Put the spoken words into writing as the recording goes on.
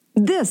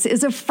This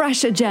is a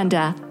fresh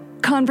agenda.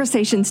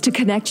 Conversations to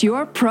connect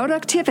your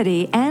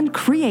productivity and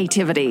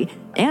creativity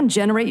and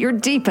generate your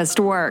deepest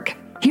work.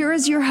 Here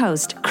is your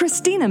host,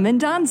 Christina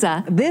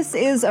Mendonza. This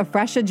is a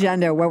fresh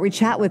agenda where we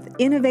chat with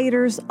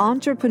innovators,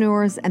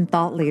 entrepreneurs, and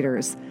thought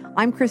leaders.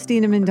 I'm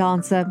Christina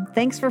Mendonza.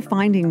 Thanks for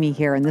finding me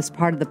here in this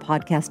part of the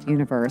podcast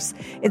universe.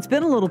 It's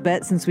been a little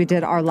bit since we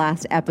did our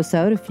last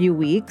episode, a few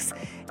weeks,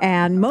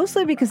 and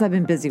mostly because I've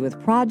been busy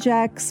with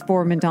projects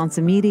for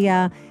Mendonza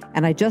Media,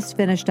 and I just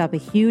finished up a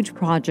huge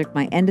project,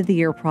 my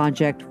end-of-the-year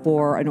project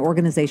for an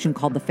organization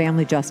called the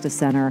Family Justice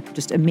Center.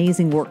 Just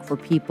amazing work for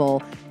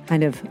people,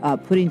 kind of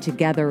putting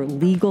together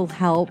legal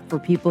help for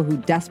people who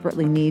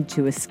desperately need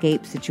to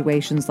escape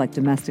situations like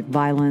domestic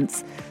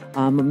violence.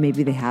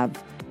 Maybe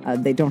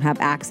they don't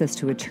have access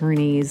to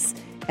attorneys.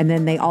 And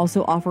then they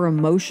also offer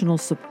emotional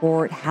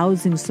support,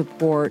 housing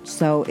support.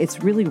 So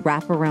it's really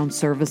wraparound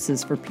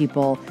services for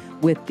people,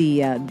 with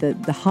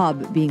the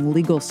hub being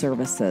legal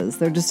services.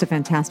 They're just a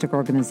fantastic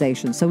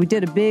organization. So we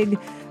did a big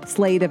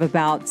slate of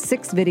about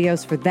 6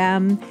 videos for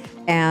them.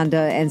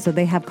 And so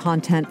they have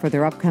content for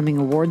their upcoming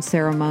award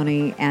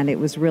ceremony. And it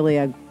was really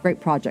a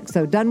great project.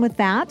 So done with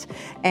that.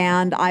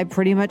 And I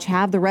pretty much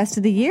have the rest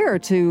of the year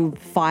to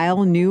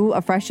file new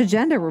Fresh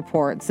Agenda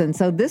reports. And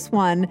so this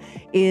one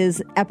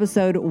is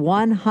episode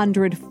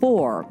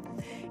 104.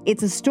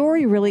 It's a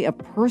story really of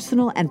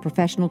personal and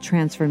professional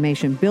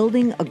transformation,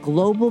 building a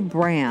global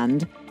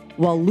brand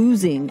while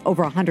losing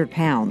over 100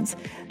 pounds.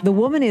 The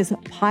woman is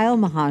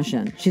Paayal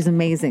Mahajan. She's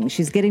amazing.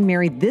 She's getting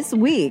married this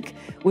week,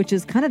 which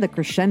is kind of the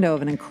crescendo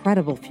of an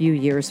incredible few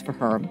years for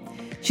her.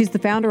 She's the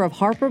founder of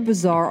Harper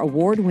Bazaar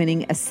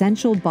award-winning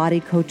Essential Body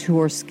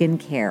Couture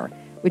skincare,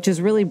 which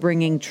is really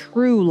bringing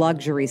true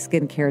luxury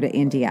skincare to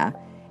India.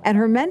 And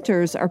her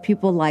mentors are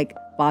people like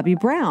Bobbi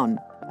Brown,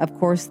 of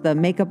course, the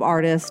makeup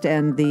artist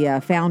and the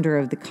founder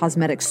of the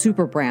cosmetic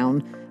super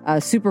brand,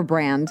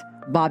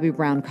 Bobbi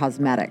Brown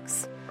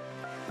Cosmetics.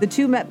 The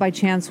two met by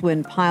chance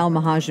when Paayal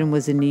Mahajan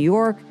was in New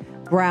York.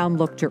 Brown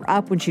looked her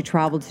up when she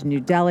traveled to New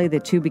Delhi. The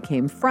two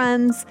became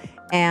friends,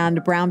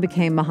 and Brown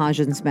became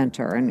Mahajan's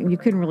mentor. And you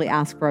couldn't really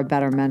ask for a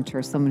better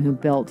mentor, someone who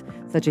built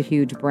such a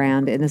huge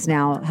brand and is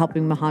now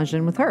helping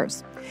Mahajan with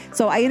hers.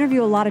 So I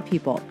interview a lot of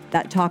people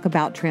that talk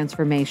about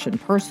transformation,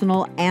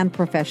 personal and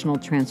professional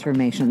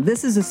transformation.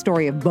 This is a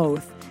story of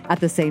both at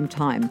the same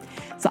time.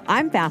 So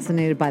I'm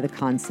fascinated by the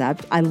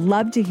concept. I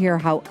love to hear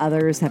how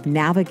others have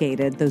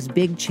navigated those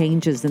big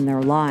changes in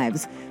their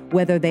lives,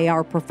 whether they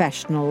are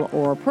professional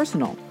or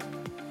personal.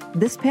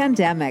 This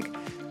pandemic,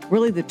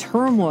 really the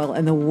turmoil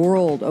in the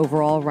world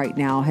overall right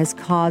now, has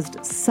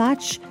caused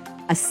such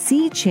a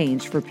sea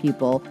change for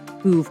people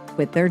who've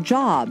quit their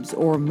jobs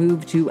or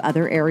moved to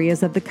other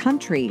areas of the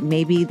country.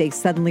 Maybe they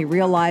suddenly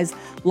realize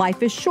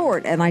life is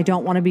short and I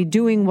don't want to be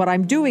doing what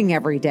I'm doing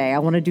every day. I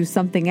want to do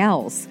something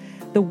else.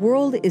 The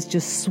world is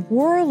just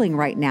swirling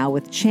right now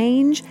with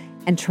change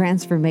and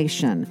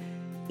transformation.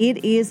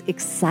 It is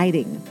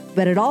exciting,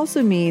 but it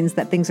also means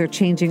that things are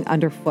changing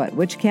underfoot,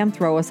 which can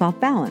throw us off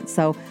balance.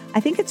 So I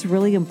think it's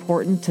really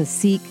important to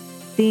seek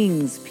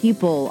things,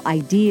 people,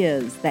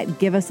 ideas that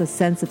give us a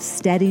sense of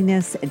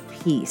steadiness and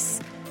peace.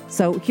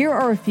 So here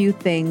are a few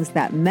things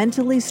that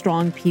mentally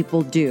strong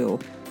people do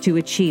to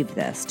achieve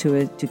this,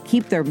 to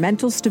keep their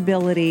mental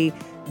stability,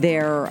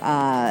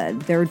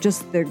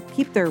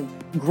 keep their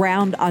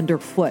ground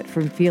underfoot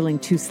from feeling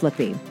too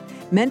slippy.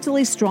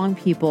 Mentally strong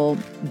people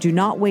do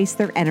not waste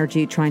their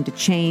energy trying to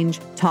change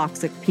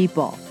toxic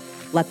people.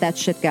 Let that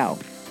shit go.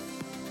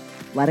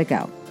 Let it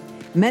go.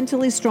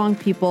 Mentally strong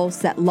people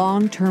set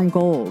long-term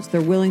goals.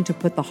 They're willing to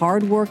put the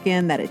hard work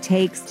in that it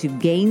takes to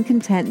gain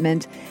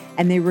contentment,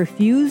 and they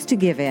refuse to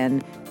give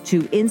in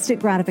to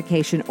instant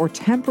gratification or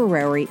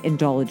temporary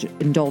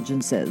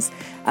indulgences.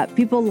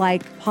 People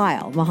like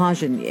Paayal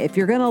Mahajan, if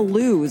you're going to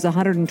lose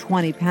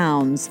 120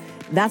 pounds,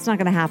 that's not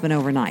going to happen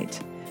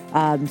overnight.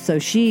 So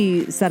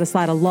she set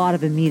aside a lot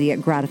of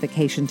immediate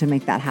gratification to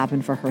make that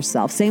happen for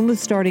herself. Same with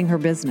starting her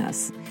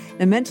business.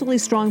 The mentally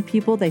strong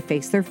people, they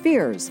face their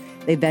fears.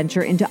 They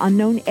venture into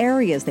unknown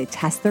areas. They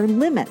test their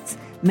limits.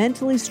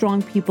 Mentally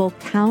strong people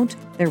count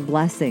their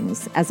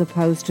blessings as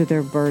opposed to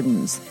their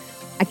burdens.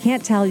 I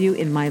can't tell you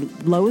in my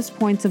lowest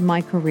points of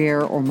my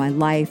career or my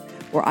life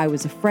where I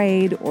was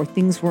afraid or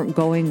things weren't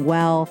going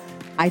well,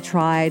 I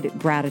tried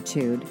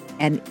gratitude,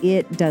 and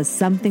it does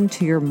something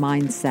to your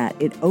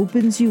mindset. It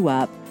opens you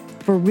up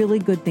for really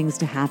good things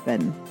to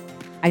happen.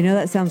 I know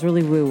that sounds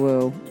really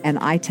woo-woo, and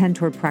I tend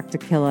toward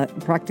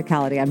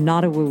practicality. I'm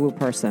not a woo-woo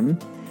person,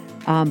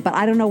 but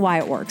I don't know why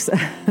it works.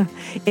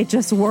 It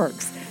just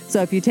works.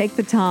 So if you take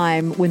the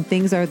time when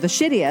things are the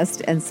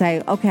shittiest and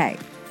say, okay,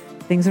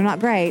 things are not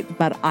great,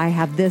 but I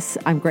have this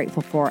I'm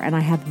grateful for, and I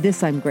have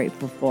this I'm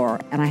grateful for,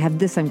 and I have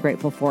this I'm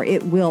grateful for,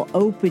 it will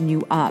open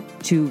you up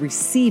to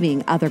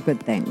receiving other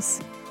good things.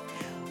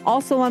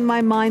 Also on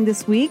my mind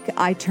this week,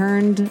 I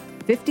turned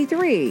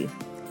 53.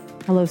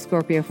 Hello,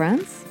 Scorpio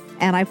friends.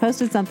 And I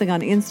posted something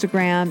on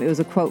Instagram. It was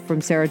a quote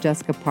from Sarah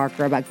Jessica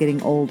Parker about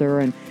getting older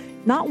and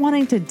not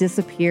wanting to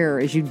disappear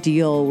as you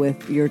deal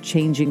with your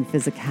changing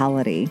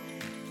physicality.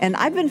 And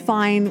I've been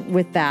fine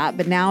with that.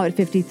 But now at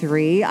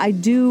 53, I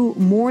do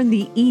mourn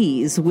the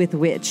ease with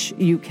which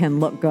you can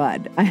look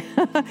good.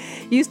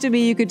 Used to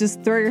be you could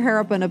just throw your hair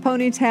up in a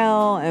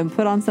ponytail and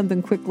put on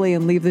something quickly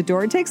and leave the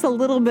door. It takes a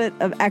little bit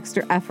of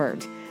extra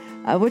effort,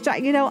 which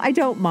I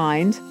don't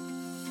mind.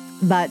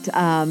 But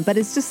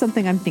it's just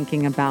something I'm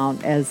thinking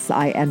about as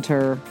I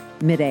enter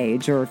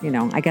mid-age, or,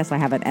 I guess I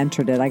haven't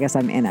entered it. I guess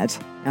I'm in it.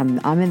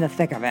 I'm in the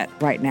thick of it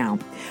right now.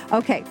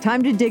 Okay,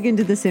 time to dig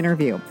into this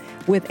interview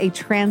with a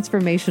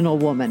transformational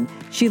woman.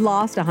 She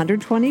lost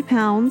 120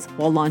 pounds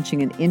while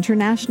launching an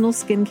international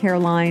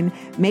skincare line,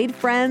 made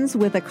friends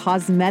with a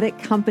cosmetic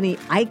company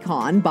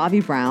icon,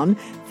 Bobbi Brown,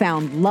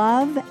 found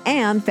love,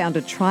 and found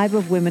a tribe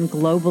of women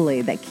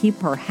globally that keep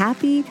her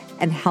happy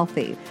and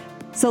healthy.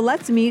 So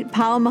let's meet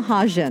Paayal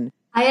Mahajan.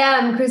 I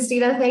am,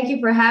 Christina. Thank you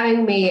for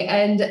having me.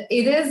 And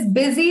it is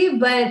busy,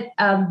 but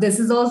this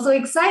is also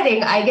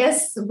exciting. I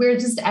guess we're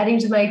just adding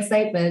to my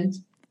excitement.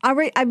 I've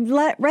read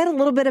a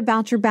little bit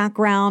about your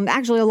background,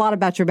 actually a lot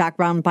about your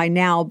background by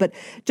now, but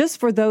just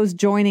for those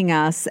joining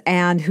us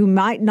and who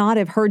might not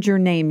have heard your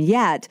name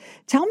yet,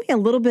 tell me a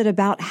little bit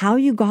about how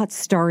you got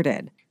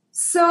started.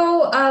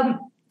 So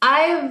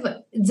I've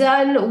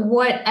done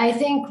what I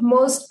think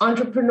most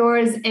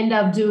entrepreneurs end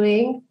up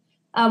doing,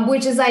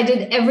 which is I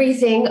did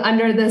everything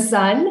under the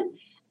sun.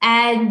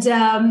 And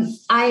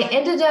I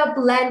ended up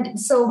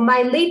so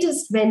my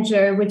latest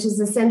venture, which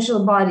is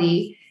Essential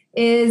Body,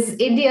 is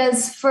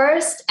India's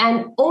first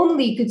and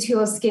only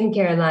couture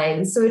skincare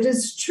line. So it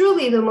is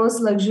truly the most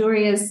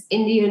luxurious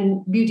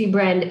Indian beauty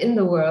brand in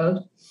the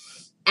world.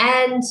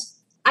 And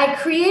I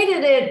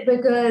created it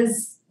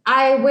because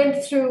I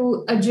went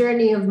through a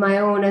journey of my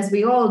own, as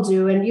we all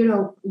do. And,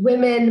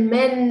 women,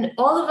 men,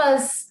 all of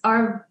us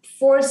are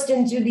forced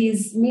into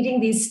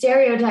meeting these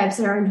stereotypes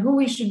around who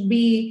we should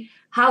be,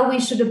 how we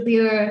should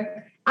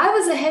appear. I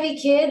was a heavy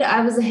kid. I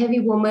was a heavy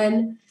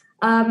woman.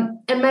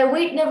 And my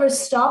weight never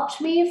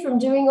stopped me from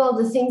doing all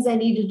the things I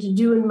needed to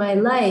do in my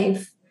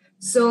life.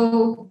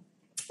 So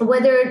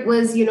whether it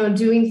was,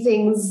 doing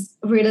things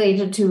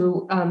related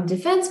to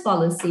defense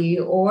policy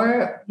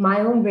or my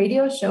own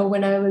radio show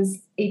when I was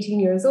 18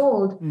 years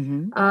old,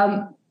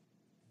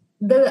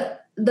 the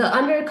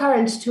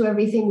undercurrent to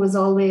everything was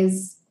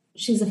always,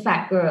 she's a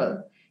fat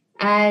girl.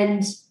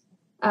 And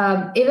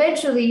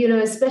eventually,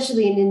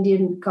 especially in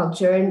Indian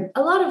culture and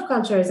a lot of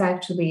cultures,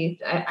 actually,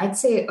 I'd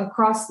say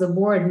across the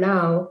board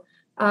now,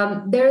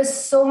 there's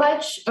so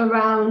much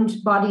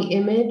around body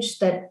image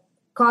that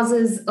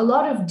causes a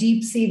lot of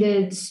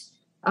deep-seated,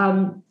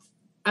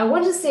 I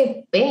want to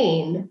say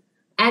pain.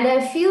 And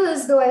I feel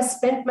as though I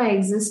spent my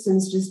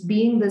existence just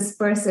being this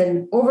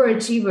person,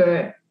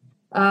 overachiever,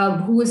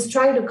 who was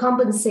trying to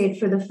compensate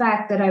for the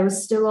fact that I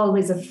was still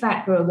always a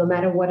fat girl, no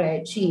matter what I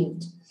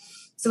achieved.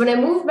 So when I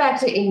moved back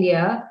to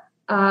India,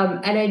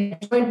 and I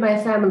joined my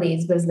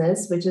family's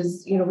business, which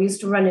is, we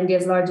used to run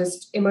India's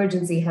largest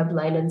emergency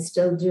helpline and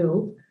still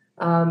do.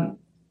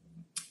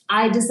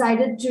 I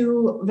decided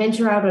to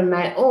venture out on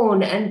my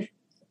own. And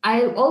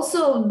I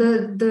also,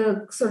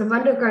 the sort of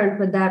undercurrent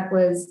with that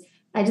was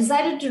I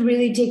decided to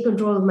really take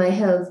control of my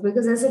health,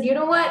 because I said, you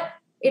know what?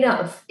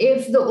 Enough.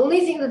 If the only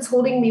thing that's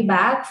holding me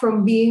back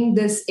from being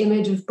this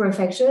image of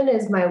perfection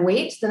is my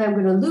weight, then I'm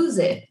going to lose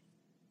it.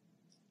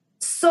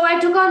 So I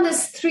took on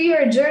this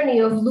 3-year journey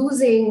of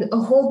losing a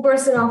whole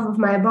person off of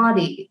my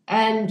body.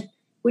 And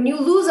when you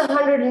lose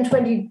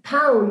 120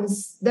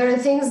 pounds, there are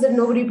things that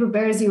nobody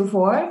prepares you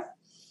for.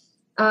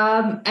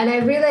 And I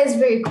realized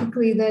very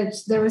quickly that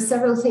there were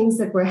several things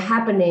that were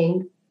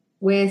happening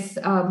with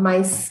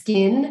my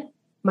skin,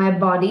 my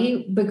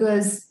body,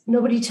 because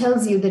nobody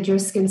tells you that your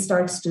skin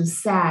starts to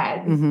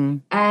sag. Mm-hmm.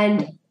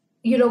 And,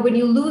 when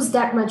you lose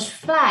that much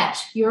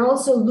fat, you're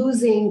also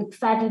losing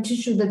fatty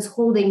tissue that's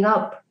holding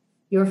up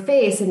your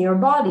face and your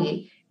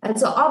body. And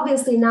so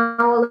obviously now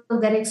all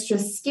of that extra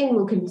skin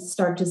will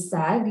start to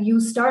sag.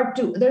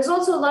 There's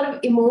also a lot of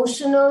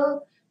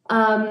emotional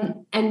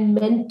and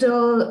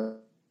mental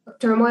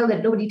turmoil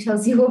that nobody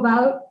tells you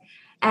about.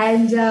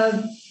 And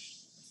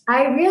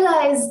I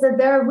realized that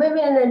there are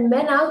women and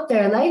men out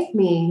there like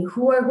me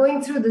who are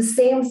going through the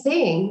same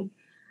thing.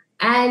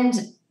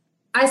 And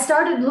I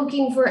started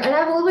looking and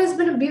I've always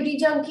been a beauty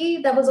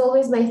junkie. That was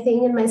always my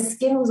thing. And my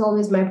skin was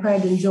always my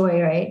pride and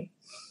joy, right?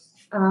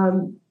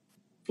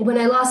 When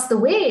I lost the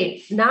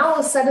weight, now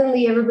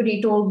suddenly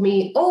everybody told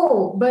me,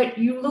 oh, but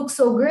you look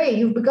so great.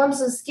 You've become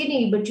so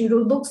skinny, but you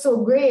don't look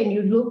so great and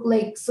you look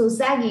like so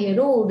saggy and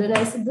old. And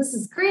I said, this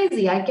is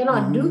crazy. I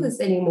cannot do this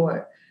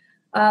anymore.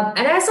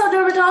 And I saw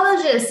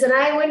dermatologists and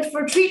I went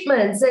for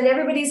treatments and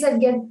everybody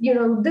said, get,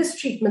 this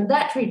treatment,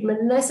 that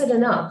treatment. And I said,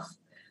 enough.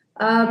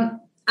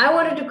 I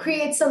wanted to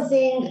create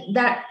something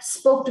that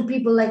spoke to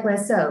people like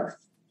myself,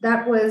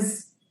 that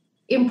was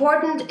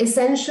important,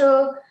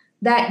 essential,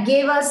 that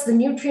gave us the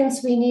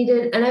nutrients we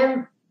needed.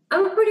 And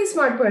I'm a pretty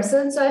smart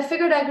person, so I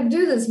figured I could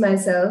do this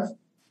myself.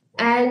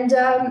 And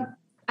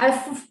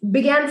I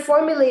began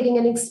formulating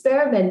and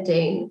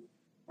experimenting.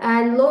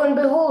 And lo and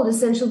behold,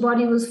 Essential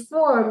Body was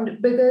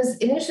formed because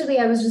initially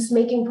I was just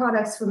making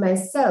products for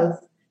myself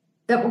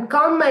that would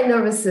calm my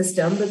nervous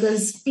system,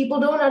 because people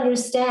don't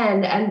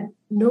understand, and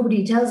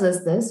nobody tells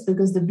us this,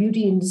 because the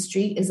beauty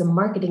industry is a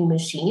marketing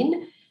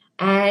machine.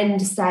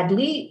 And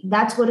sadly,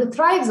 that's what it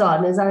thrives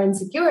on, is our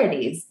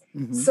insecurities.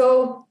 Mm-hmm.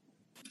 So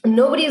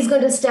nobody is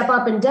going to step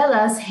up and tell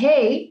us,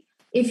 hey,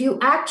 if you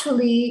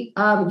actually,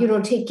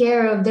 take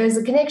care of, there's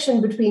a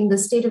connection between the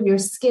state of your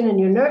skin and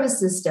your nervous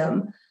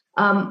system.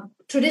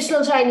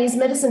 Traditional Chinese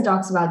medicine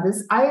talks about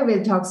this.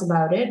 Ayurveda talks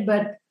about it,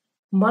 but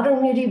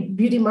modern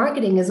beauty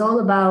marketing is all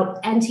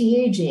about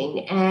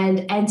anti-aging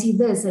and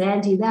anti-this and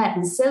anti-that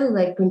and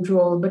cellulite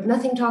control, but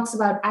nothing talks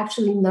about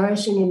actually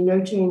nourishing and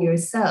nurturing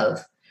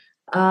yourself.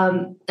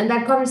 And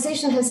that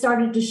conversation has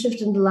started to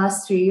shift in the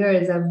last 3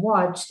 years. I've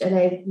watched, and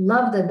I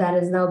love that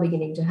is now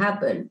beginning to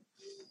happen.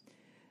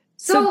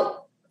 So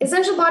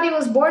Essential Body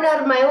was born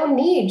out of my own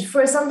need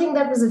for something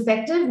that was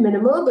effective,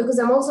 minimal, because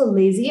I'm also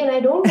lazy and I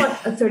don't want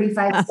a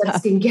 35-step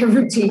skincare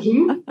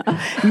routine.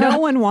 No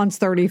one wants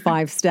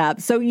 35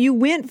 steps. So you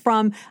went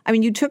from,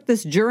 you took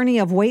this journey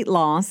of weight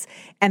loss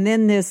and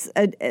then this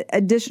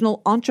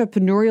additional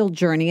entrepreneurial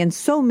journey, and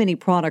so many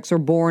products are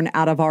born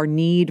out of our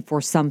need for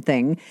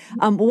something.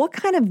 What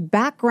kind of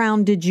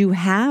background did you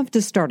have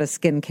to start a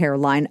skincare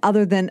line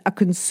other than a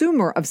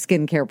consumer of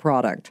skincare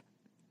product?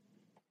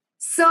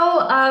 So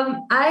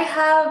I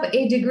have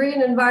a degree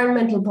in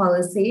environmental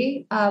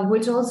policy,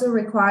 which also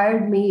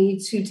required me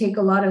to take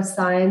a lot of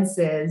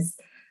sciences,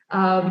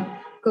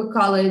 Cook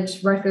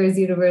College, Rutgers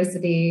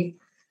University,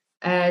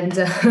 and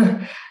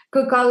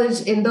Cook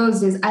College in those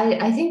days.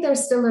 I think they're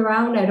still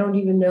around. I don't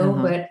even know,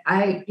 but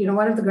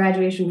one of the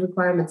graduation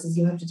requirements is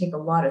you have to take a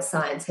lot of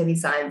science, heavy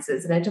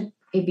sciences. And I took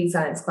AP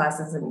science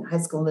classes in high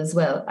school as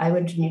well. I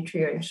went to New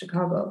Trier in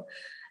Chicago.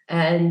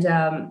 And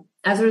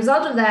as a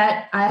result of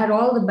that, I had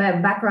all the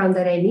background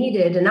that I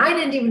needed, and I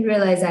didn't even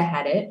realize I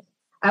had it.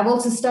 I've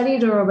also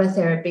studied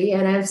aromatherapy,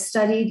 and I've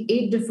studied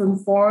 8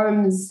 different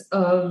forms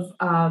of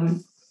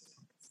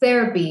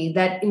therapy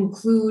that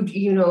include,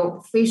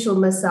 facial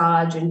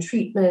massage and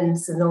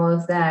treatments and all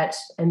of that.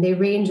 And they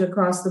range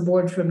across the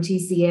board from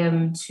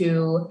TCM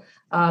to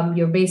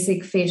your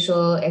basic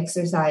facial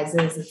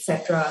exercises,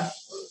 etc.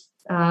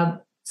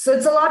 So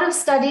it's a lot of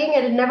studying,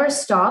 and it never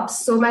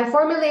stops. So my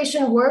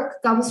formulation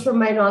work comes from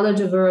my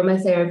knowledge of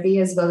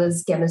aromatherapy as well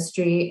as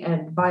chemistry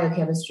and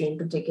biochemistry in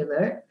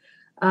particular.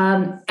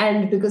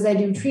 And because I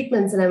do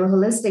treatments and I'm a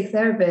holistic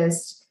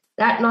therapist,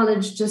 that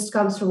knowledge just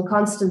comes from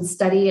constant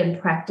study and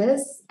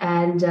practice.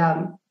 And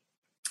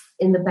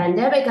in the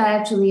pandemic, I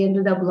actually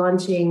ended up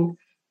launching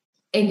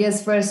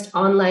India's first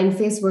online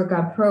face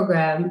workout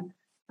program,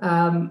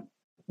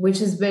 which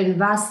has been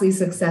vastly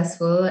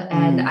successful.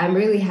 And I'm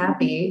really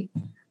happy.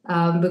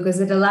 Because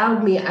it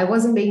allowed me, I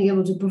wasn't being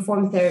able to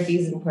perform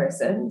therapies in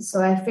person.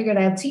 So I figured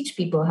I'd teach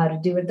people how to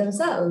do it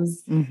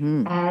themselves.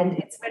 Mm-hmm. And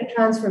it's been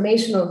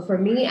transformational for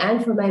me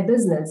and for my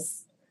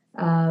business.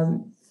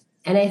 And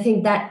I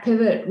think that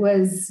pivot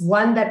was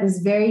one that was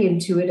very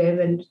intuitive.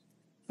 And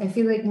I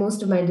feel like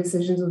most of my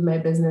decisions with my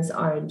business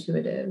are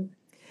intuitive.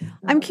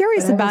 I'm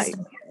curious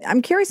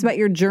about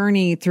your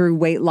journey through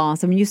weight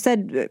loss. You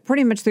said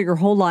pretty much through your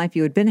whole life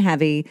you had been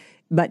heavy,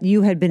 but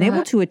you had been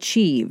able to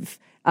achieve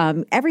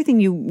everything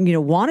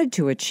you wanted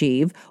to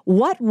achieve.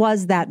 What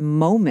was that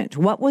moment?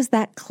 What was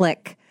that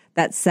click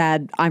that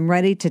said, I'm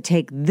ready to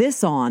take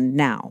this on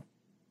now?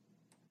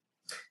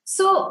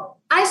 So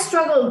I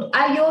struggled.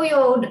 I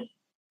yo-yoed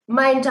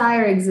my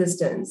entire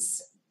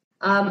existence.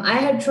 I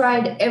had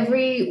tried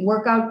every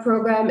workout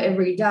program,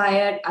 every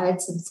diet. I had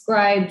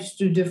subscribed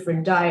to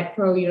different diet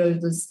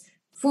those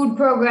food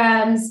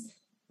programs.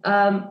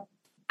 I'd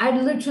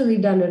literally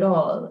done it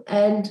all.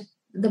 And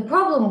the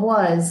problem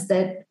was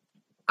that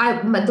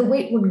the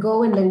weight would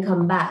go and then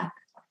come back.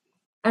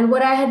 And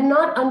what I had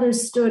not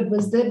understood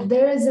was that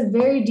there is a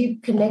very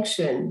deep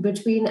connection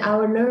between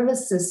our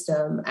nervous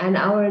system and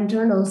our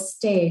internal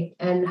state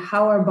and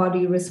how our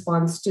body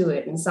responds to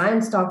it. And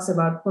science talks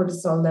about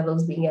cortisol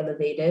levels being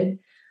elevated.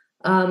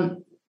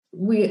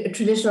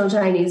 Traditional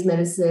Chinese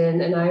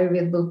medicine and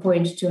Ayurveda will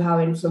point to how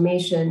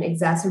inflammation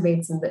is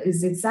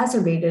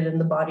exacerbated in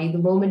the body the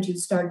moment you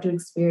start to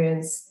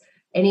experience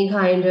any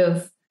kind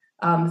of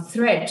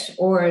threat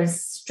or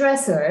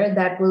stressor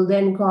that will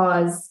then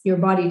cause your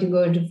body to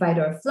go into fight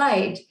or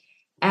flight.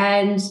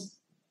 And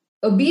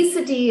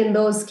obesity in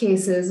those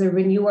cases, or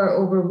when you are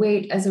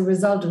overweight as a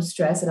result of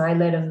stress, and I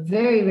led a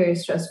very, very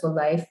stressful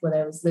life when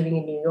I was living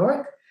in New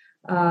York,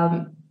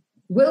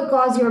 will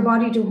cause your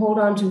body to hold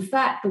on to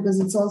fat because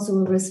it's also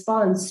a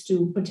response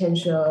to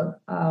potential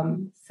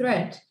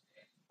threat.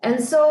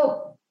 And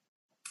so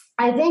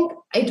I think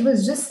it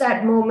was just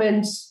that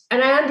moment,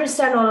 and I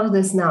understand all of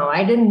this now.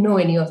 I didn't know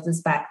any of this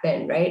back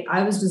then, right?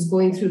 I was just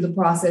going through the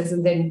process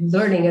and then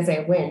learning as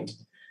I went.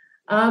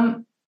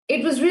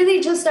 It was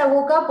really just, I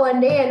woke up one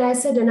day and I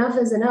said, enough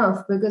is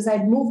enough, because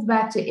I'd moved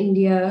back to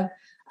India.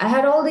 I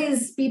had all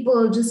these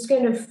people just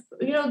kind of,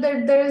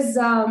 there's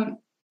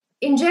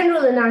in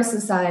general, in our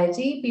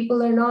society,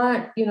 people are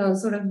not,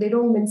 sort of, they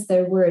don't mince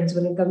their words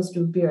when it comes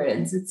to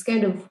appearance. It's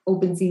kind of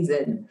open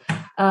season.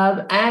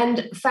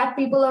 And fat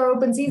people are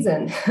open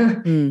season.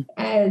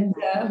 And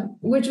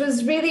which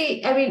was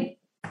really, I mean,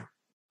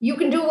 you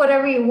can do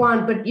whatever you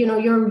want, but,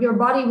 your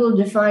body will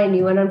define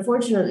you. And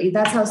unfortunately,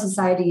 that's how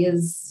society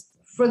is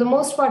for the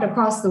most part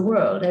across the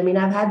world. I mean,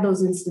 I've had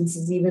those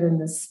instances even in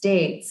the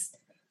States.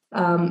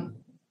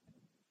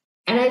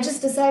 And I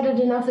just decided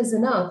enough is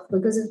enough,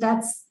 because if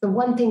that's the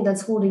one thing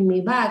that's holding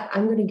me back,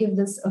 I'm going to give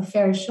this a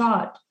fair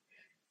shot.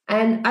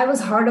 And I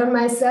was hard on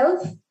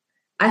myself.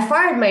 I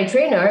fired my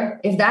trainer,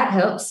 if that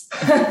helps.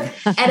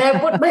 And I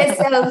put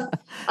myself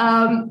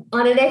on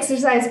an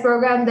exercise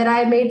program that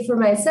I made for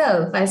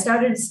myself. I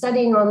started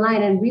studying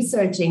online and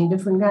researching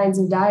different kinds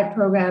of diet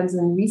programs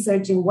and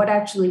researching what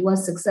actually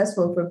was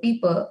successful for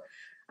people.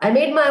 I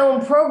made my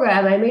own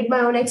program. I made my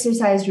own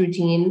exercise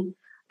routine.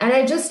 And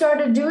I just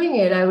started doing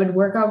it. I would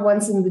work out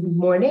once in the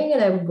morning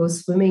and I would go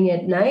swimming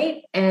at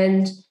night.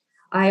 And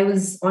I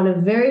was on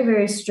a very,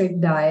 very strict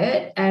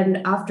diet.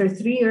 And after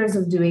 3 years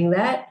of doing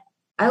that,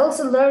 I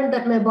also learned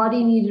that my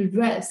body needed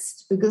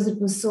rest because it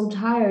was so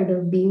tired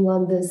of being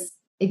on this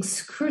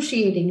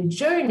excruciating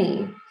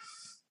journey.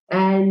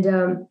 And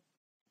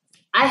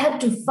I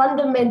had to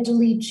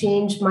fundamentally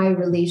change my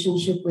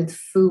relationship with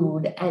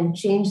food and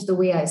change the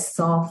way I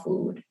saw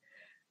food,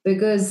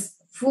 because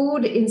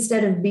food,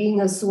 instead of being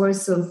a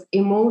source of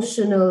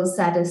emotional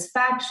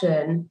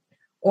satisfaction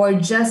or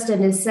just a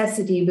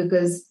necessity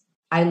because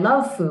I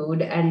love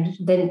food, and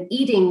then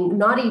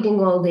not eating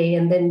all day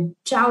and then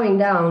chowing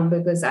down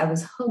because I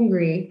was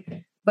hungry,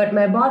 but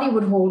my body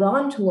would hold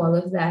on to all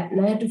of that. And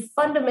I had to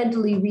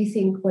fundamentally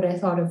rethink what I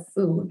thought of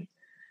food.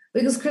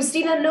 Because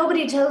Christina,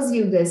 nobody tells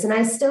you this, and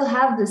I still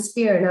have this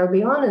fear, and I'll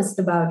be honest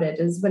about it,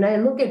 is when I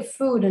look at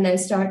food and I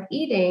start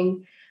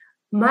eating,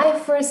 my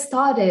first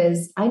thought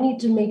is, I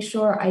need to make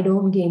sure I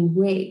don't gain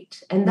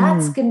weight. And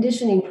that's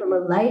conditioning from a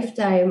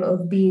lifetime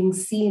of being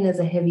seen as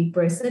a heavy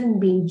person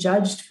and being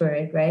judged for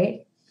it,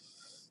 right?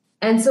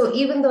 And so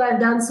even though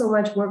I've done so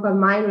much work on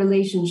my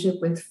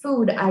relationship with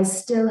food, I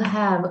still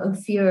have a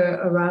fear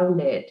around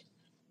it.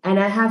 And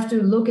I have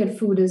to look at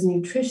food as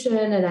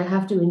nutrition, and I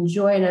have to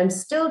enjoy, and I'm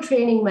still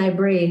training my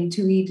brain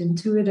to eat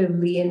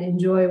intuitively and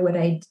enjoy what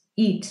I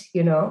eat,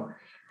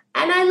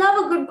 And I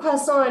love a good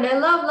croissant, and I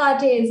love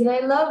lattes, and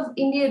I love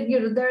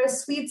Indian, there are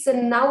sweets.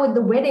 And now with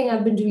the wedding,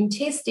 I've been doing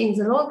tastings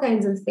and all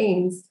kinds of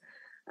things.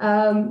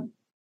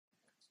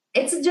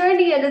 It's a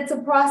journey and it's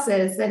a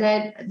process. And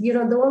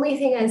the only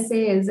thing I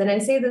say is, and I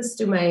say this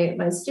to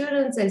my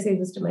students, I say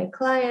this to my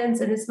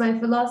clients, and it's my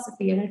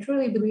philosophy, and I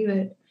truly believe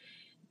it.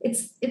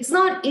 It's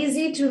not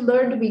easy to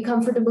learn to be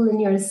comfortable in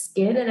your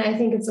skin. And I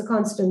think it's a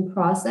constant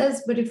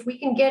process, but if we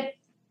can get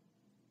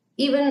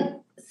even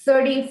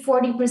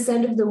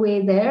 30-40% of the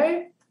way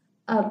there,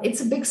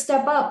 it's a big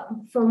step up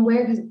from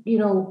where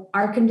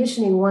our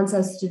conditioning wants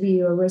us to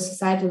be, or where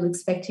societal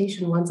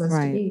expectation wants us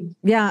to be.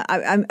 Yeah,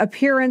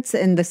 appearance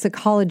and the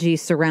psychology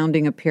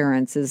surrounding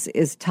appearance is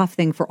a tough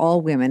thing for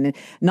all women,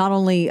 not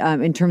only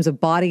in terms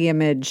of body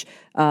image,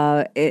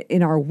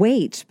 in our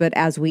weight, but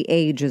as we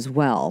age as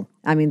well.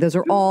 I mean, those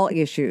are all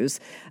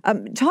issues.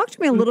 Talk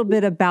to me a little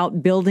bit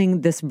about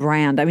building this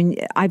brand. I mean,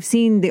 I've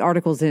seen the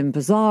articles in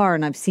Bazaar,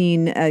 and I've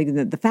seen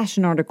the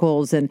fashion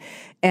articles, and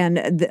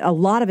a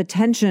lot of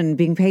attention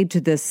being paid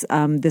to this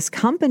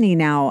company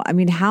now. I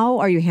mean, how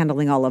are you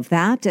handling all of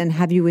that, and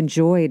have you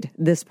enjoyed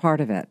this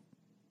part of it?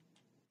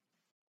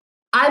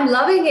 I'm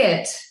loving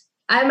it.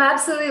 I'm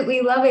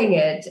absolutely loving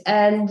it,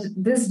 and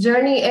this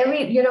journey.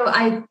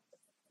 I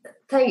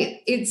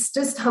think it's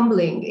just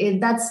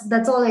humbling.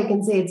 That's all I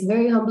can say. It's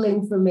very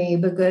humbling for me,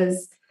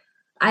 because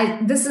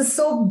this is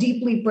so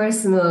deeply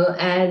personal,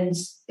 and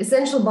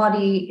Essential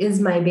Body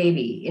is my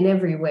baby in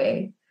every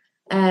way.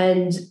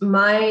 And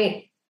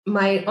my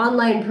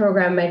online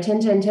program, my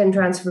 10-10-10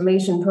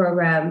 transformation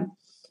program,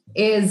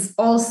 is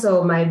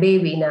also my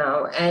baby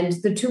now. And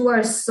the two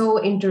are so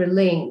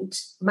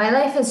interlinked. My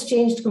life has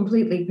changed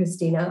completely,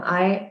 Christina.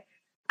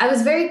 I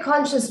was very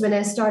conscious when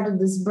I started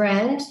this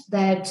brand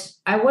that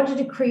I wanted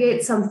to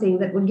create something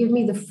that would give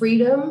me the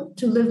freedom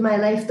to live my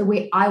life the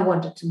way I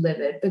wanted to live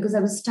it, because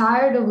I was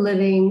tired of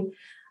living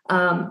the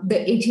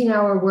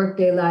 18-hour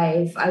workday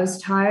life. I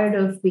was tired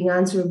of being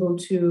answerable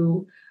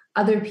to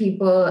other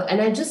people.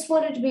 And I just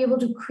wanted to be able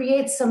to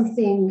create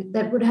something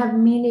that would have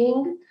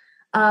meaning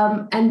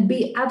and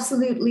be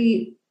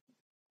absolutely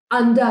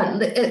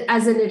undone,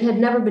 as in it had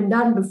never been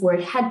done before.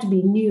 It had to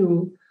be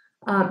new.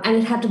 And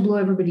it had to blow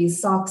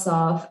everybody's socks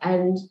off.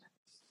 And,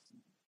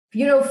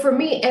 for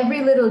me,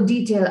 every little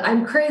detail,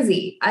 I'm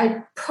crazy.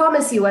 I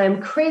promise you, I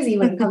am crazy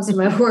when it comes to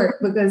my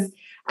work, because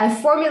I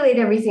formulate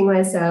everything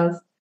myself.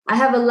 I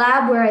have a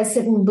lab where I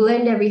sit and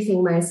blend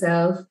everything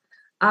myself.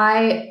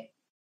 I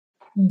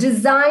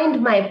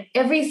designed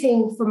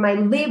everything from my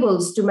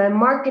labels to my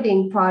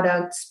marketing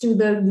products to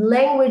the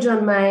language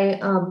on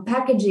my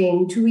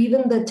packaging to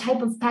even the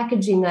type of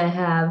packaging I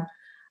have.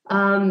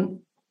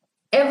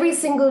 Every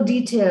single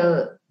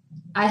detail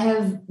I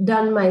have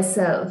done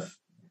myself.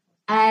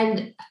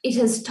 And it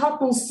has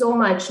taught me so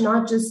much,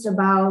 not just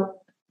about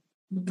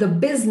the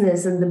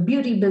business and the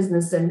beauty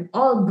business and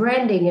all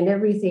branding and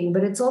everything,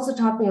 but it's also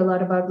taught me a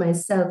lot about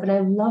myself. And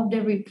I've loved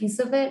every piece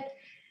of it.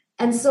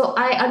 And so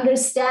I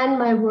understand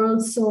my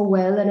world so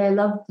well, and I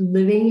love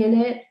living in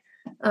it.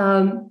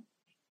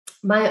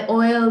 My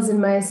oils and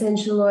my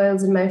essential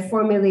oils and my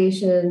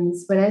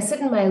formulations, when I sit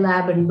in my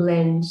lab and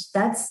blend,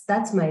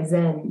 that's my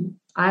zen.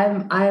 I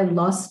am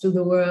lost to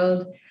the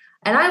world.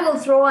 And I will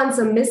throw on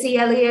some Missy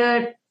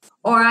Elliott,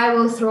 or I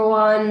will throw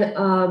on,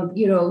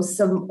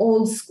 some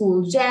old school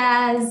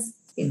jazz.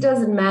 It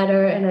doesn't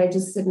matter. And I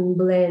just sit and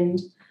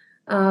blend.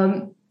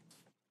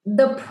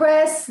 The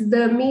press,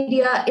 the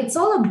media, it's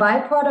all a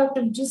byproduct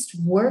of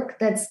just work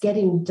that's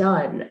getting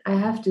done. I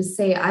have to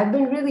say, I've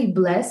been really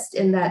blessed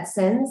in that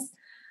sense.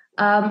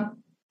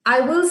 I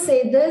will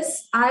say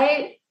this,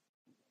 I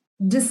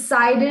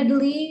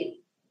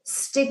decidedly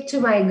stick to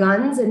my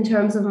guns in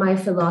terms of my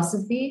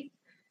philosophy,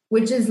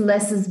 which is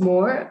less is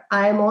more.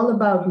 I am all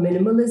about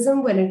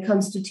minimalism when it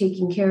comes to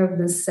taking care of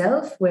the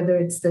self, whether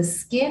it's the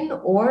skin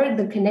or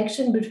the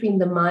connection between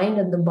the mind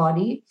and the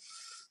body.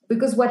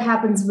 Because what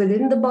happens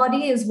within the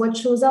body is what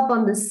shows up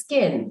on the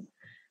skin.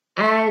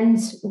 And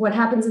what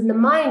happens in the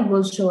mind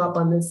will show up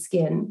on the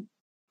skin.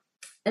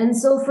 And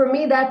so for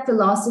me, that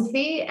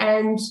philosophy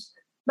and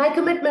my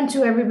commitment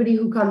to everybody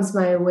who comes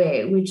my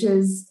way, which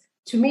is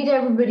to meet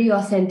everybody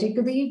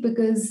authentically,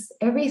 because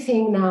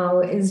everything now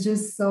is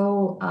just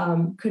so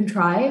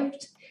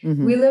contrived.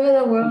 Mm-hmm. We live in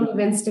a world of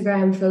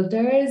Instagram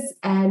filters,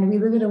 and we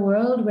live in a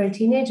world where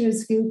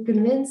teenagers feel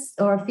convinced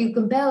or feel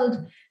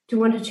compelled to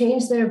want to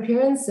change their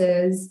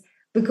appearances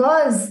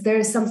because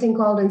there's something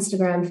called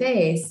Instagram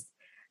face.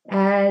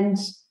 And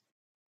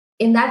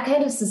in that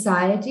kind of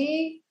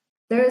society,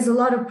 there is a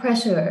lot of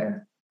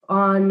pressure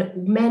on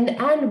men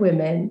and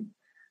women.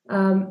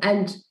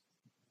 And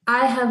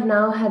I have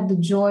now had the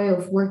joy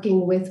of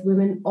working with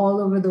women all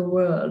over the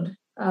world.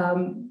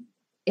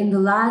 In the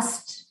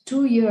last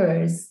 2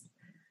 years,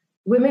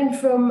 women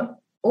from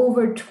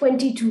over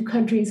 22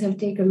 countries have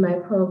taken my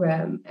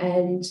program.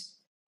 And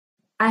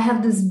I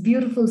have this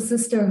beautiful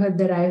sisterhood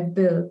that I've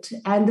built,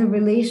 and the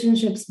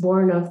relationships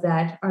born of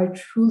that are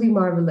truly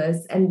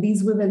marvelous. And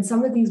these women,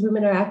 some of these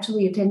women are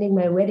actually attending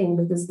my wedding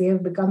because they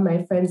have become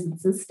my friends and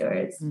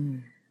sisters.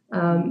 Mm.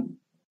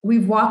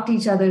 We've walked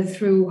each other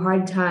through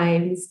hard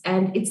times,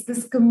 and it's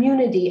this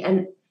community.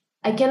 And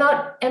I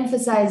cannot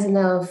emphasize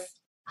enough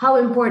how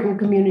important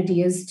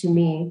community is to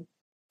me.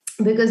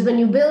 Because when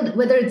you build,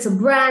 whether it's a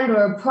brand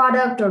or a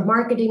product or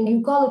marketing,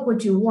 you call it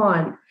what you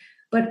want.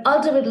 But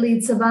ultimately,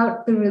 it's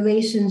about the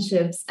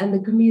relationships and the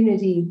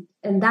community,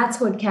 and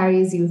that's what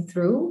carries you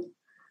through.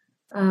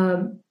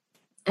 And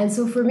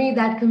so for me,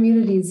 that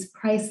community is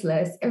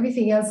priceless.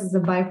 Everything else is a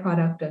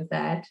byproduct of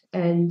that.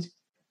 And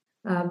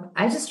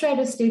I just try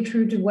to stay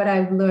true to what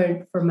I've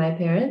learned from my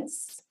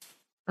parents,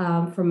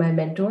 from my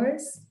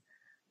mentors,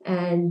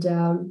 and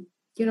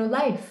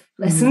life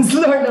lessons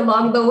learned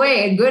along the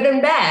way, good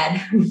and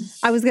bad.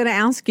 I was going to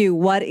ask you,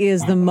 what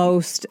is the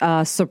most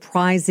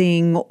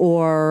surprising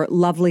or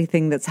lovely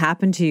thing that's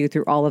happened to you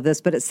through all of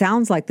this? But it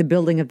sounds like the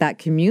building of that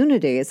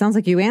community. It sounds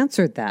like you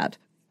answered that.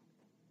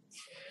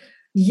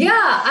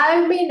 Yeah,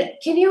 I mean,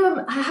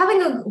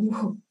 having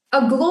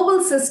a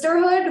global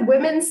sisterhood,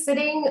 women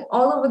sitting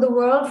all over the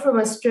world, from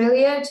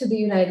Australia to the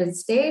United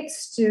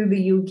States to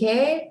the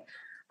UK,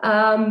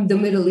 the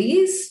Middle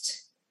East,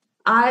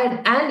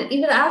 and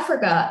even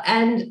Africa,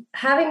 and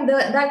having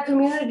that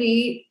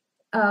community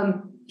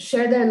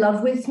share their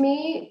love with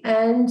me,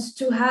 and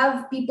to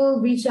have people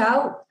reach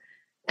out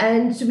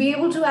and to be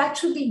able to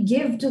actually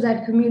give to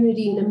that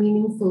community in a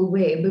meaningful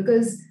way.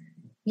 Because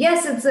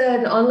yes, it's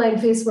an online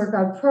face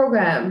workout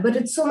program, but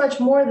it's so much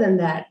more than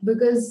that,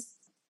 because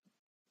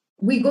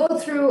we go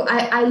through,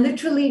 I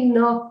literally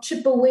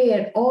chip away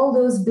at all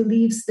those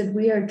beliefs that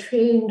we are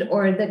trained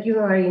or that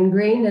are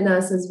ingrained in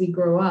us as we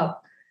grow up.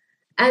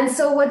 And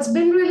so what's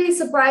been really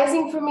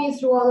surprising for me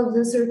through all of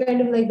this, or kind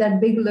of like that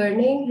big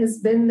learning, has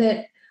been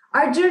that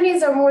our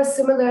journeys are more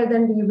similar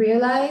than we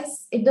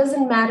realize. It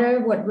doesn't matter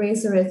what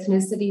race or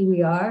ethnicity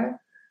we are.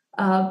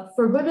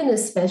 For women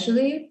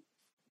especially,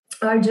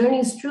 our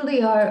journeys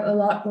truly are a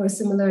lot more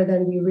similar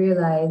than we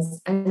realize,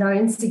 and our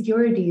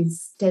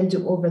insecurities tend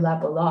to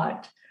overlap a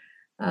lot.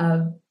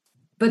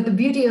 But the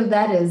beauty of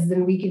that is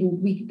then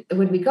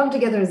when we come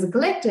together as a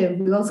collective,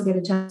 we also get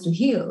a chance to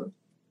heal,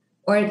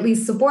 or at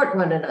least support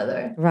one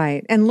another.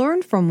 Right. And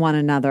learn from one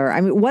another.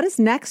 I mean, what is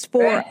next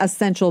for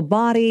Essential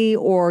Body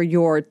or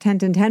your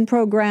 10-10-10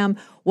 program?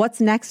 What's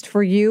next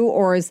for you?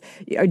 Or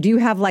do you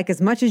have like as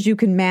much as you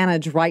can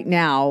manage right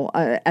now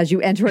as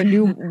you enter a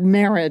new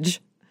marriage?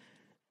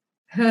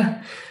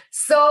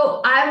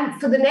 So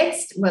for the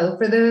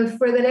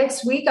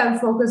next week, I'm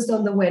focused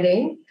on the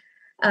wedding.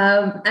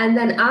 And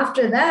then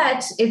after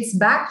that, it's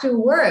back to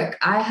work.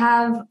 I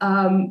have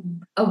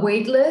a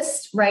wait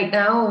list right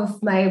now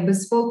of my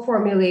bespoke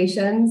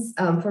formulations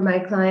for my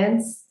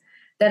clients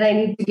that I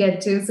need to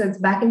get to. So it's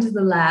back into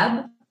the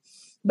lab.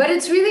 But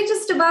it's really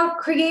just about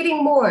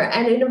creating more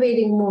and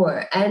innovating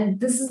more. And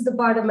this is the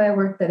part of my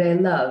work that I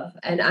love.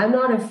 And I'm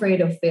not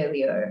afraid of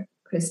failure,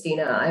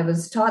 Christina. I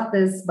was taught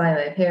this by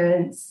my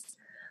parents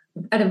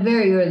at a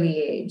very early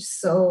age.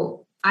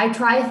 So I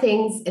try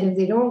things, and if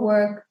they don't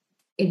work,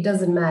 it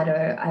doesn't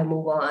matter. I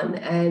move on.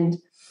 And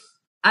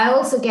I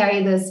also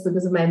carry this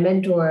because of my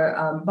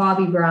mentor,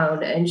 Bobby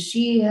Brown. And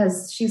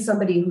she's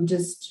somebody who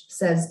just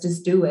says,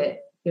 just do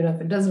it. You know,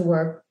 if it doesn't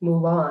work,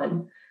 move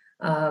on.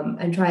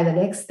 And try the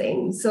next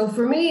thing. So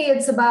for me,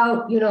 it's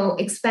about,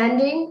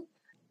 expanding.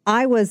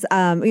 I was,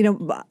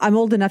 I'm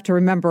old enough to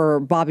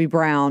remember Bobby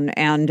Brown,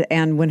 and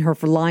when her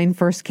line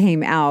first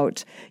came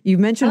out, you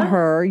mentioned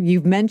her,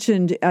 you've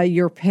mentioned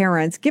your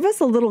parents. Give us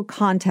a little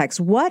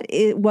context. What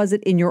was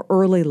it in your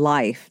early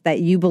life that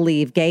you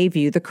believe gave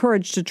you the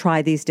courage to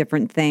try these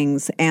different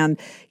things? And,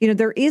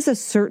 there is a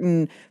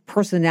certain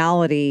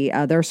personality,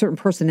 there are certain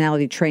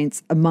personality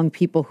traits among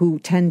people who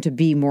tend to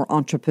be more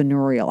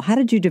entrepreneurial. How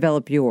did you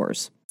develop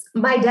yours?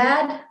 My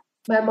dad,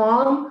 my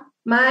mom,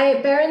 my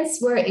parents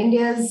were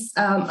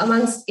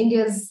amongst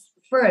India's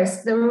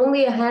first. There were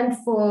only a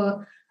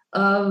handful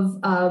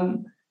of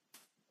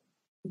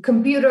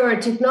computer or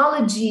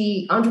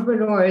technology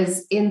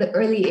entrepreneurs in the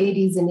early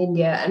 80s in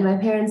India, and my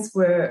parents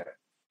were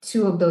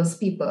two of those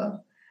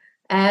people.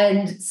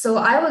 And so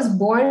I was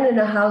born in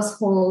a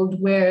household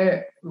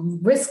where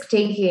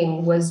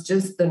risk-taking was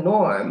just the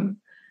norm.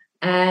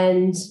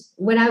 And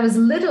when I was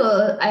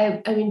little,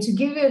 I mean, to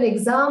give you an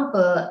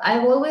example,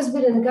 I've always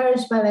been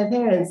encouraged by my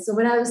parents. So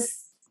when I was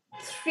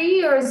 3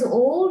 years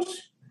old,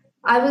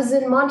 I was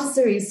in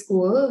Montessori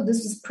school.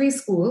 This was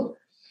preschool.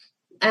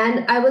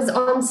 And I was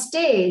on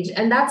stage.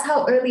 And that's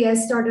how early I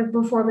started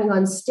performing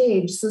on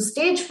stage. So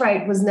stage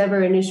fright was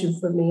never an issue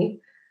for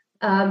me.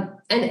 And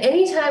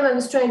anytime I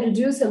was trying to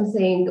do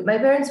something, my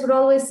parents would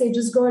always say,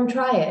 just go and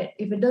try it.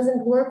 If it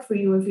doesn't work for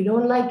you, if you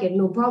don't like it,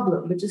 no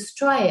problem, but just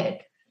try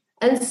it.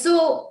 And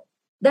so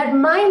that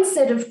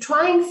mindset of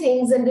trying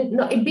things and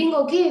it being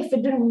okay if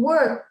it didn't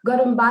work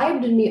got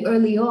imbibed in me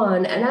early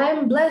on. And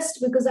I'm blessed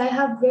because I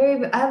have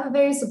a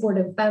very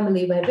supportive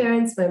family. My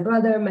parents, my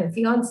brother, my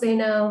fiance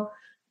now,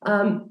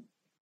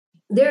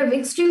 they're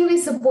extremely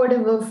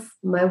supportive of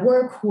my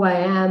work, who I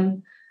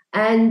am.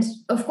 And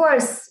of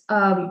course,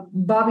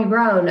 Bobby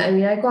Brown, I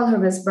mean, I call her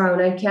Miss Brown.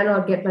 I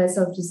cannot get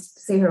myself to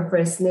say her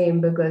first name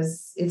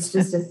because it's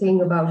just a thing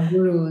about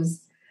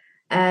gurus.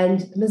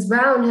 And Ms.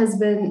 Brown has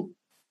been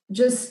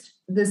just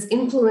this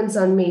influence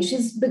on me.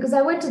 Because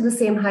I went to the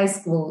same high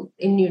school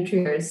in New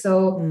Trier.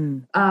 So,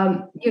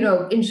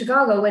 in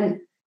Chicago,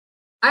 when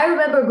I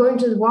remember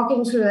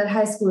walking through that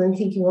high school and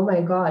thinking, oh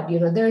my God,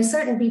 there are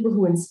certain people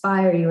who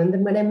inspire you. And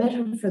then when I met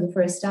her for the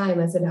first time,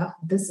 I said, oh,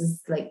 this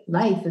is like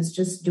life is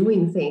just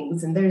doing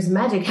things and there's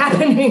magic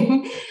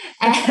happening.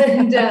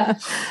 And,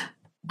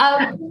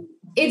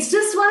 it's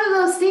just one of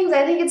those things.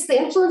 I think it's the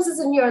influences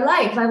in your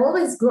life.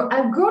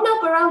 I've grown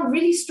up around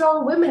really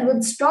strong women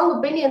with strong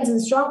opinions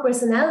and strong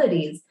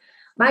personalities.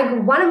 My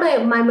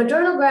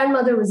maternal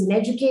grandmother was an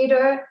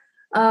educator.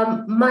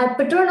 My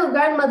paternal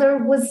grandmother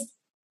was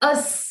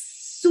a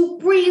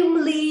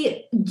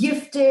supremely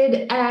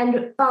gifted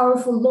and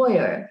powerful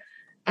lawyer.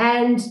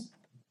 And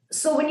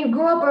so when you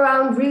grow up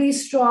around really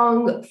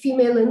strong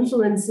female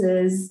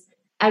influences,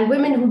 and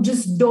women who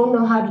just don't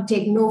know how to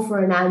take no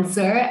for an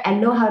answer and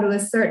know how to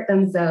assert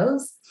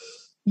themselves,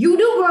 you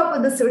do grow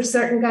up with a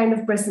certain kind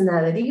of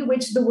personality,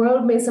 which the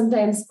world may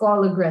sometimes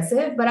call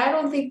aggressive, but I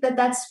don't think that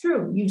that's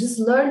true. You just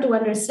learn to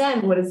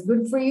understand what is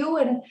good for you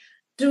and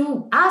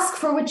to ask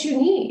for what you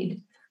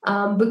need.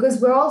 Because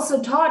we're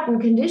also taught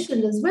and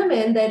conditioned as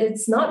women that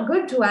it's not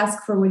good to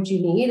ask for what you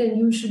need and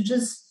you should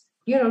just,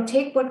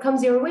 take what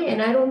comes your way.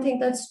 And I don't think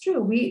that's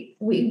true.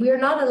 We're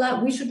not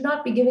allowed, we should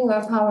not be giving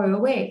our power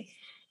away.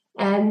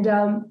 And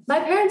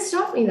my parents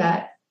taught me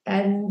that.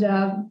 And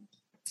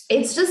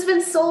it's just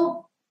been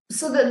so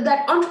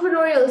that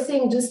entrepreneurial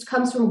thing just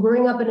comes from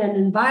growing up in an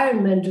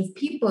environment of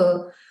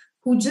people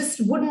who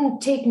just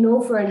wouldn't take no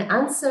for an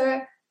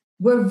answer,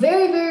 were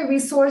very, very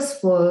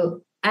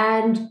resourceful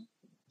and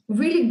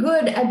really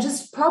good at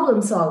just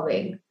problem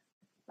solving.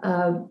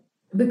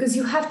 Because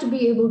you have to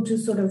be able to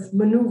sort of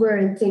maneuver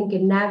and think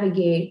and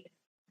navigate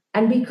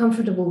and be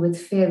comfortable with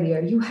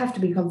failure. You have to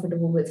be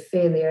comfortable with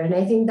failure. And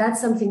I think that's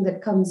something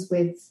that comes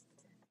with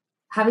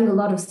having a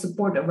lot of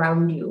support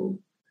around you.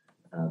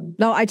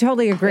 No, I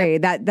totally agree.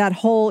 That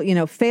whole,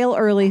 fail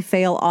early,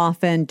 fail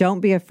often,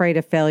 don't be afraid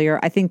of failure.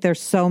 I think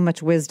there's so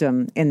much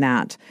wisdom in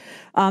that.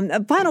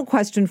 A final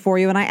question for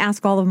you, and I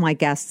ask all of my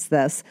guests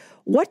this.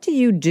 What do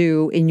you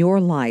do in your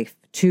life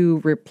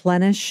to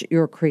replenish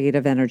your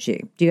creative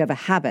energy? Do you have a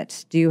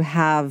habit? Do you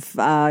have,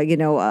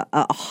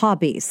 a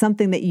hobby,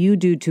 something that you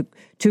do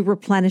to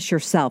replenish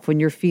yourself when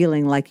you're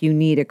feeling like you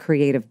need a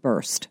creative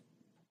burst?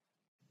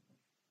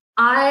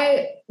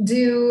 I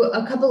do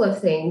a couple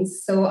of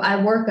things. So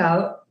I work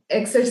out.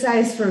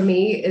 Exercise for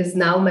me is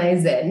now my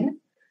zen.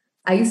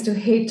 I used to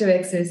hate to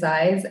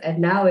exercise, and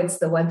now it's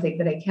the one thing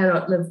that I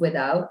cannot live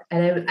without.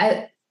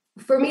 And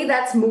for me,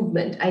 that's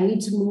movement. I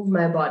need to move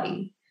my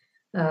body.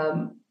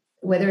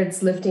 whether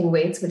it's lifting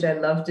weights, which I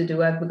love to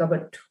do. I've become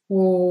a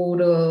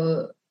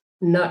total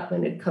nut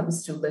when it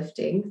comes to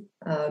lifting.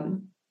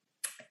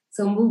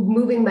 So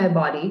moving my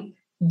body.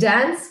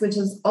 Dance, which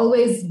has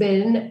always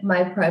been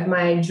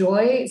my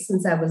joy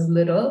since I was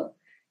little.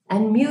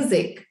 And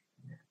music.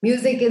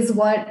 Music is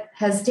what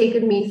has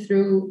taken me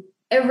through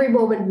every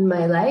moment in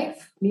my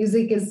life.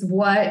 Music is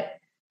what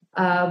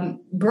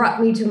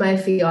brought me to my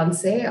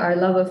fiance, our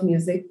love of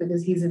music,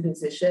 because he's a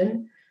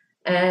musician.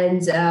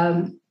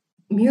 And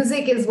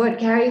music is what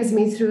carries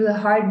me through the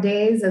hard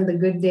days and the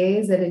good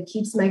days, and it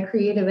keeps my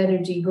creative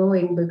energy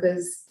going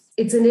because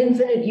it's an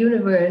infinite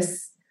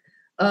universe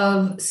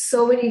of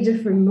so many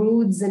different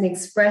moods and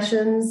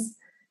expressions,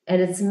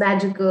 and it's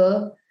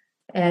magical.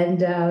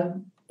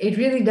 And it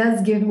really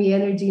does give me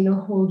energy in a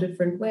whole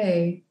different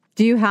way.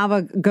 Do you have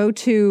a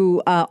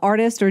go-to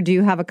artist, or do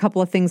you have a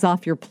couple of things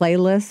off your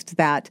playlist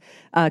that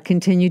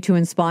continue to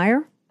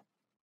inspire?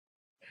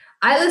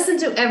 I listen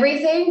to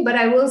everything, but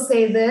I will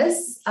say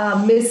this,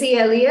 Missy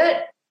Elliott.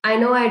 I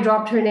know I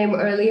dropped her name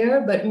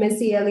earlier, but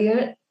Missy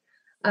Elliott,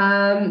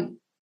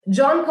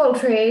 John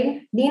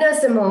Coltrane, Nina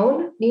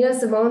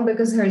Simone,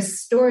 because her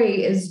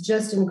story is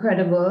just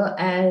incredible.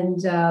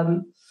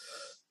 And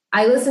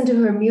I listen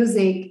to her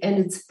music, and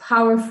it's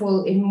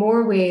powerful in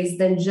more ways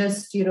than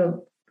just,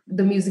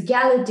 the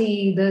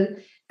musicality.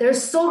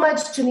 There's so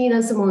much to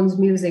Nina Simone's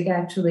music,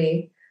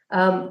 actually.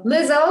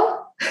 Lizzo,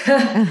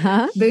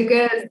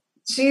 because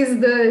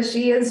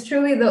she is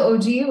truly the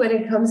OG when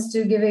it comes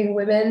to giving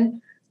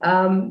women,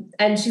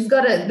 and she's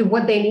got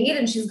what they need,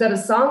 and she's got a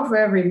song for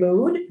every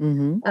mood.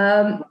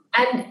 Mm-hmm.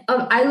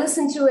 I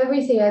listen to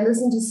everything. I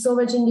listen to so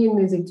much Indian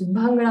music, to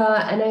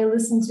Bhangra, and I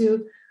listen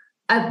to,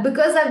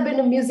 because I've been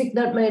a music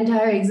nut my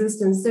entire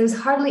existence, there's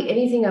hardly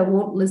anything I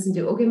won't listen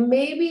to. Okay,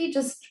 maybe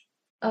just,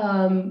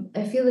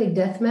 I feel like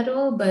death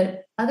metal,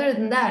 but other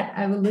than that,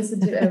 I will listen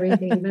to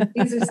everything. But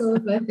these are some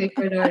of my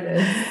favorite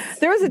artists.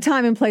 There was a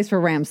time and place for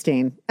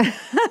Rammstein.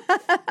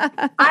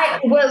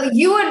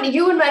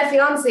 You and my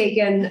fiance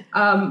can,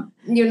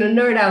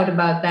 nerd out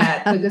about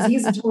that because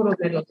he's a total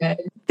metalhead.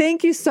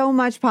 Thank you so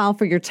much, Paayal,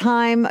 for your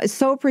time.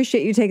 So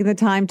appreciate you taking the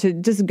time to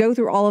just go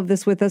through all of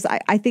this with us.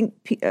 I think,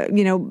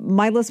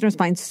 my listeners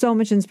find so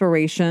much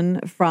inspiration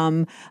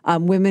from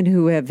women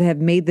who have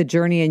made the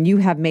journey, and you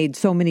have made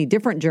so many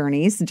different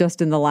journeys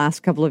just in the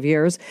last couple of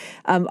years.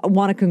 I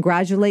want to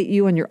congratulate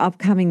you on your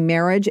upcoming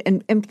marriage,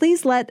 and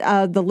please let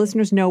the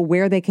listeners know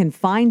where they can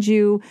find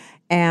you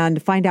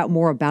and find out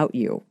more about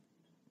you.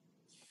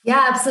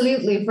 Yeah,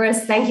 absolutely.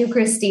 First, thank you,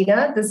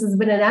 Christina. This has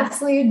been an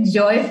absolute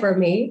joy for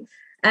me.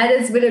 And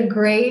it's been a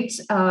great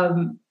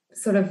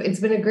it's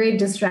been a great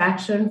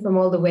distraction from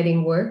all the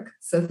wedding work.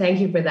 So thank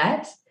you for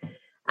that.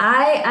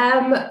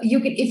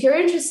 If you're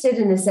interested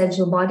in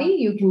Essential Body,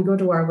 you can go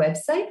to our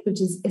website,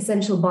 which is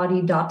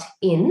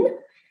essentialbody.in.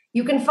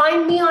 You can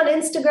find me on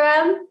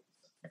Instagram.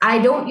 I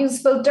don't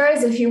use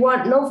filters. If you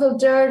want no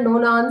filter, no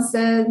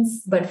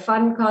nonsense, but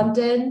fun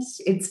content,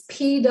 it's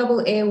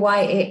Paayal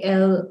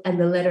and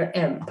the letter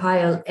M,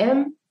 Paayal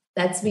M.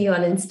 That's me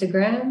on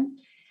Instagram.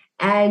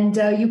 And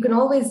you can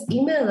always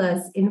email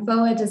us,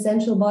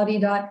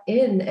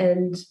 info@essentialbody.in.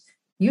 And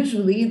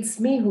usually it's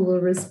me who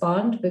will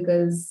respond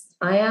because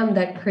I am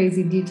that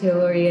crazy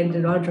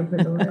detail-oriented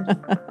entrepreneur.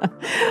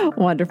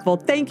 Wonderful.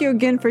 Thank you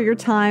again for your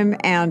time.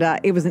 And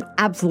it was an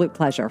absolute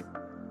pleasure.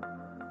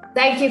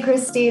 Thank you,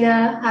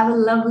 Christina. Have a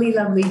lovely,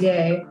 lovely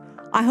day.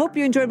 I hope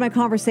you enjoyed my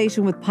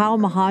conversation with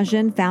Paayal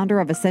Mahajan, founder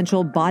of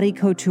Essential Body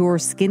Couture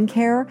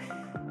Skincare.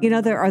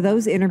 There are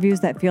those interviews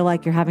that feel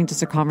like you're having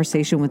just a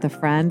conversation with a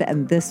friend,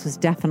 and this was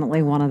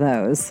definitely one of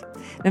those.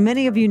 Now,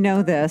 many of you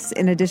know this.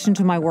 In addition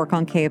to my work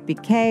on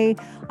KFBK,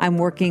 I'm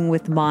working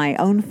with my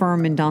own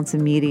firm, Mendonça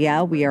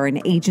Media. We are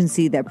an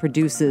agency that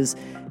produces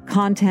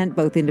content,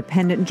 both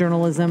independent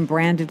journalism,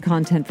 branded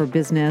content for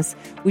business.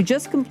 We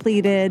just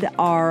completed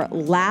our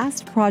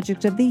last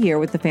project of the year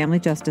with the Family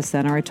Justice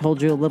Center. I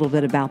told you a little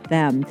bit about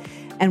them.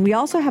 And we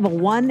also have a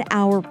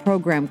 1-hour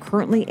program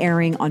currently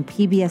airing on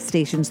PBS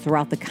stations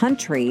throughout the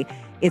country.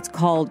 It's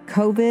called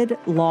COVID,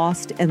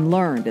 Lost, and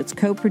Learned. It's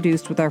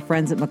co-produced with our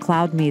friends at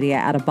McLeod Media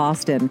out of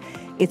Boston.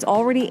 It's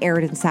already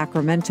aired in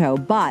Sacramento,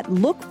 but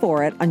look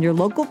for it on your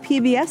local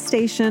PBS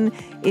station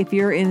if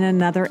you're in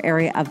another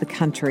area of the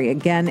country.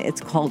 Again, it's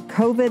called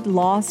COVID,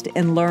 Lost,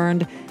 and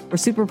Learned. We're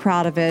super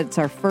proud of it. It's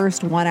our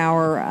first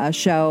 1-hour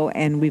show,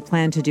 and we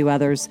plan to do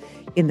others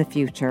in the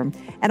future.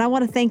 And I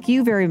want to thank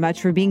you very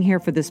much for being here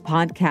for this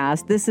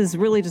podcast. This is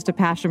really just a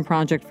passion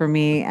project for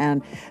me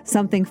and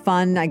something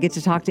fun. I get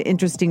to talk to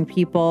interesting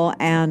people,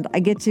 and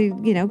I get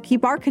to,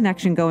 keep our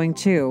connection going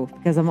too,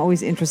 because I'm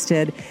always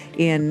interested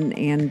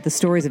in the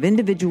stories of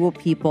individual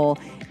people,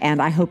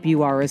 and I hope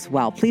you are as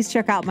well. Please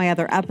check out my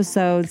other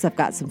episodes. I've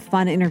got some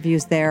fun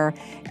interviews there.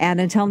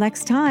 And until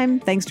next time,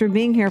 thanks for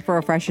being here for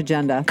A Fresh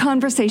Agenda.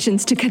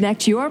 Conversations to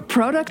connect your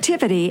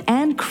productivity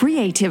and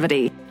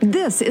creativity.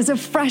 This is A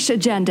Fresh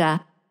Agenda.